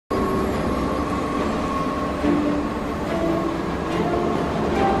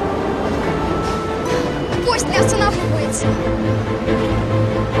получается.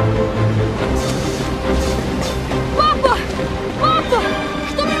 Папа! Папа!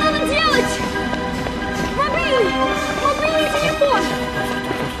 Что мне надо делать? Мобильный телефон!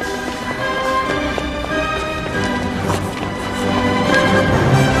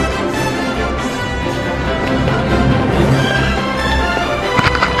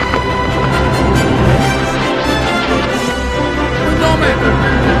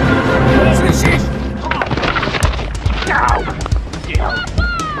 Слышишь?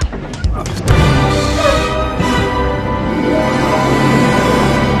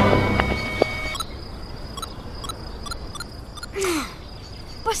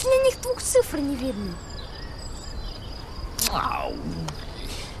 Последних 2 цифр не видно.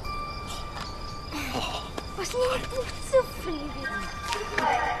 Последних 2 цифр не видно.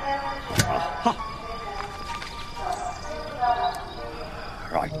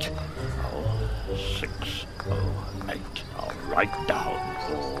 Right. 608. I'll write down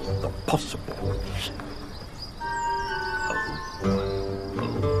all the possibles. 02,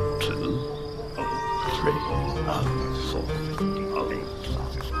 03, 04, 59,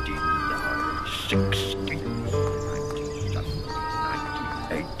 60, 97,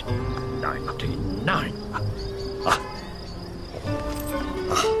 98, 99.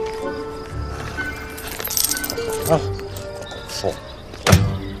 Four.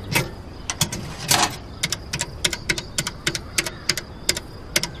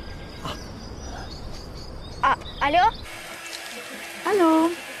 Алло? Алло.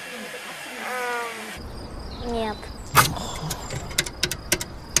 Нет.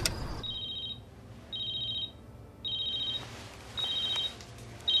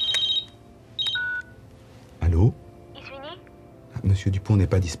 Allô? Извини? Monsieur Dupont n'est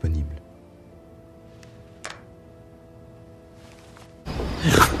pas disponible.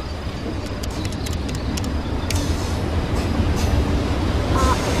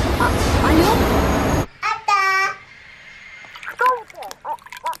 Алло?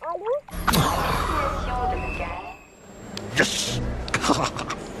 Yes! Come on.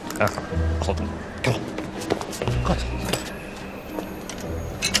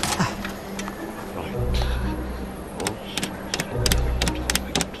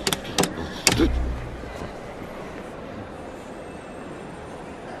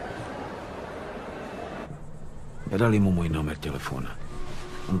 Я дал ему мой номер телефона.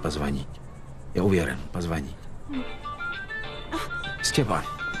 Он позвонит. Я уверен, позвонит. Степан.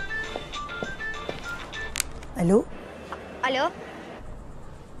 Allô? Алло?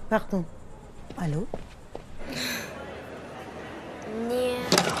 Pardon. Allô? Нет.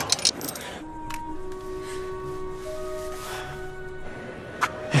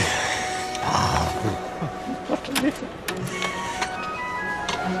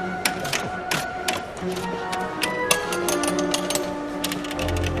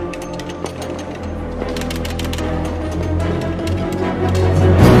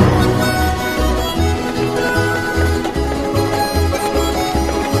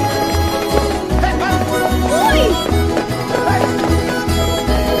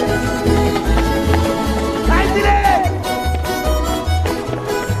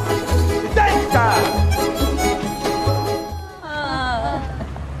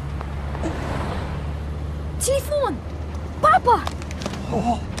 Телефон! Папа!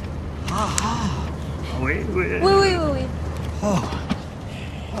 Oui. Oui.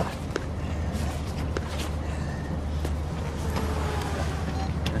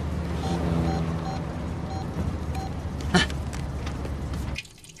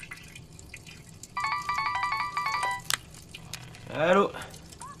 Allô?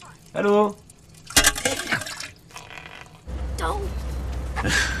 Allô? Don't.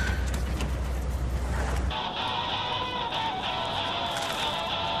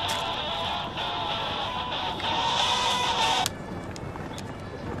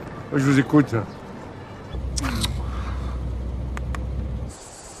 Je vous écoute.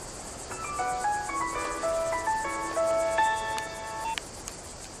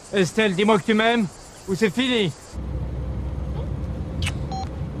 Estelle, dis-moi que tu m'aimes, ou c'est fini?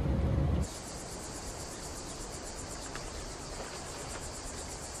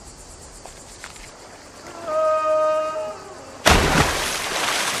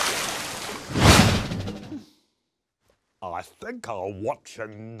 I think I'll watch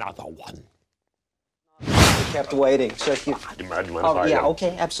another one. We kept waiting, so if you... Oh, yeah,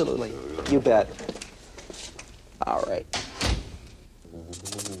 okay, absolutely. You bet. All right.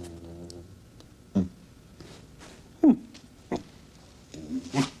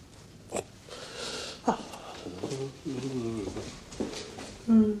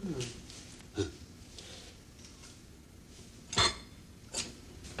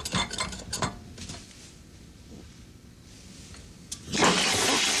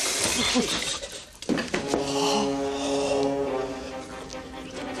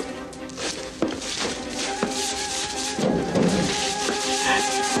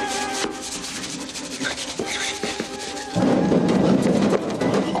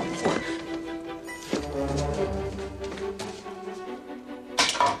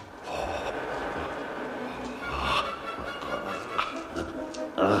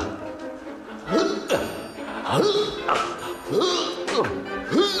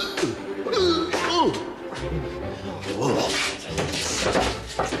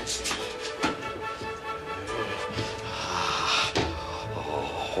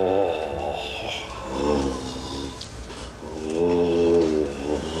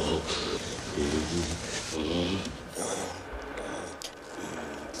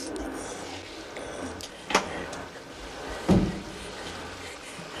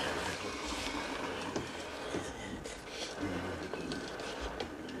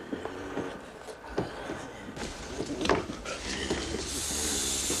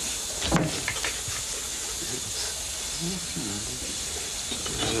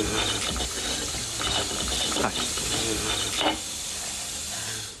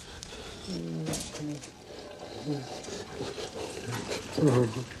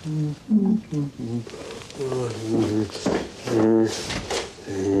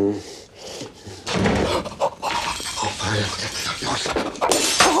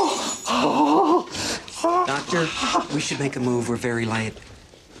 Doctor, we should make a move. We're very late.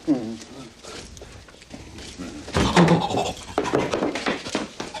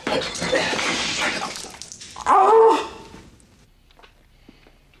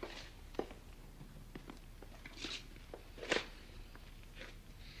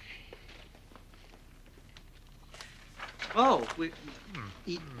 Oh,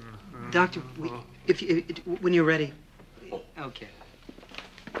 Doctor, when you're ready. Okay.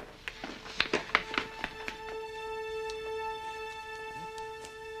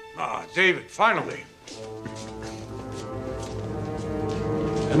 Ah, David, finally.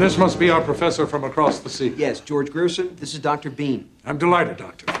 And this must be our professor from across the sea. Yes, George Grierson. This is Dr. Bean. I'm delighted,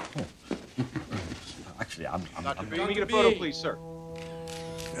 Doctor. Actually, I'm Dr. Bean, can we get a photo, please, sir?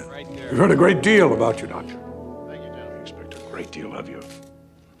 Right there. We've heard a great deal about you, Doctor. Thank you, Dad. We expect a great deal of you.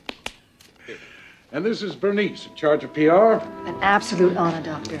 And this is Bernice, in charge of PR. An absolute honor,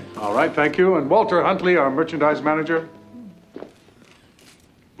 Doctor. All right, thank you. And Walter Huntley, our merchandise manager.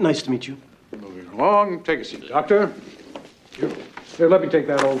 Nice to meet you. Moving along. Take a seat, Doctor. Here, let me take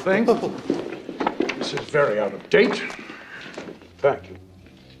that old thing. This is very out of date. Thank you.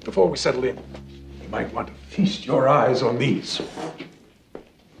 Before we settle in, you might want to feast your eyes on these.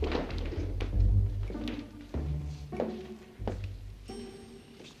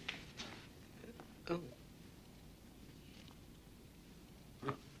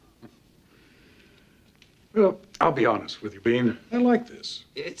 Well, I'll be honest with you, Bean. I like this.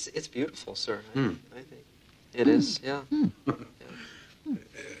 It's beautiful, sir. I think it is. Yeah.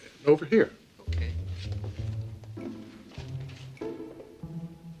 Over here. Okay.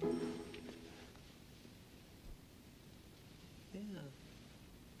 Yeah.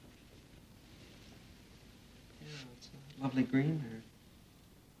 It's a lovely green.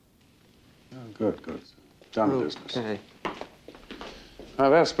 Oh, good, good. Done business. Okay.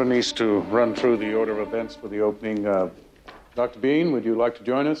 I've asked Bernice to run through the order of events for the opening. Dr. Bean, would you like to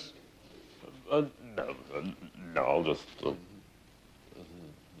join us? No, I'll just... Oh,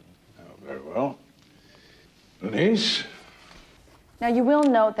 very well. Bernice? Now, you will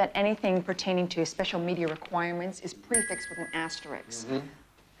note that anything pertaining to special media requirements is prefixed with an asterisk,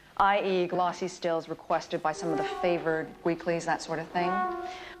 i.e. glossy stills requested by some of the favored weeklies, that sort of thing.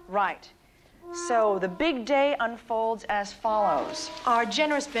 Right. So the big day unfolds as follows. Our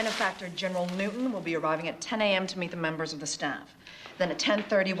generous benefactor, General Newton, will be arriving at 10 a.m. to meet the members of the staff. Then at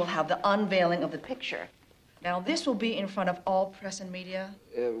 10:30, we'll have the unveiling of the picture. Now, this will be in front of all press and media.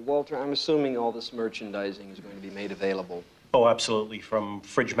 Walter, I'm assuming all this merchandising is going to be made available. Oh, absolutely. From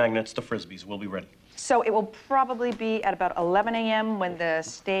fridge magnets to Frisbees. We'll be ready. So it will probably be at about 11 a.m. when the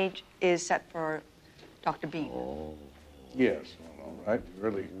stage is set for Dr. Bean. Oh. Yes, well, all right.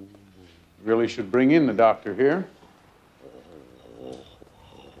 You really should bring in the doctor here.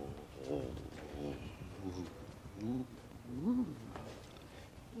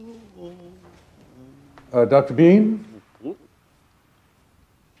 Dr. Bean?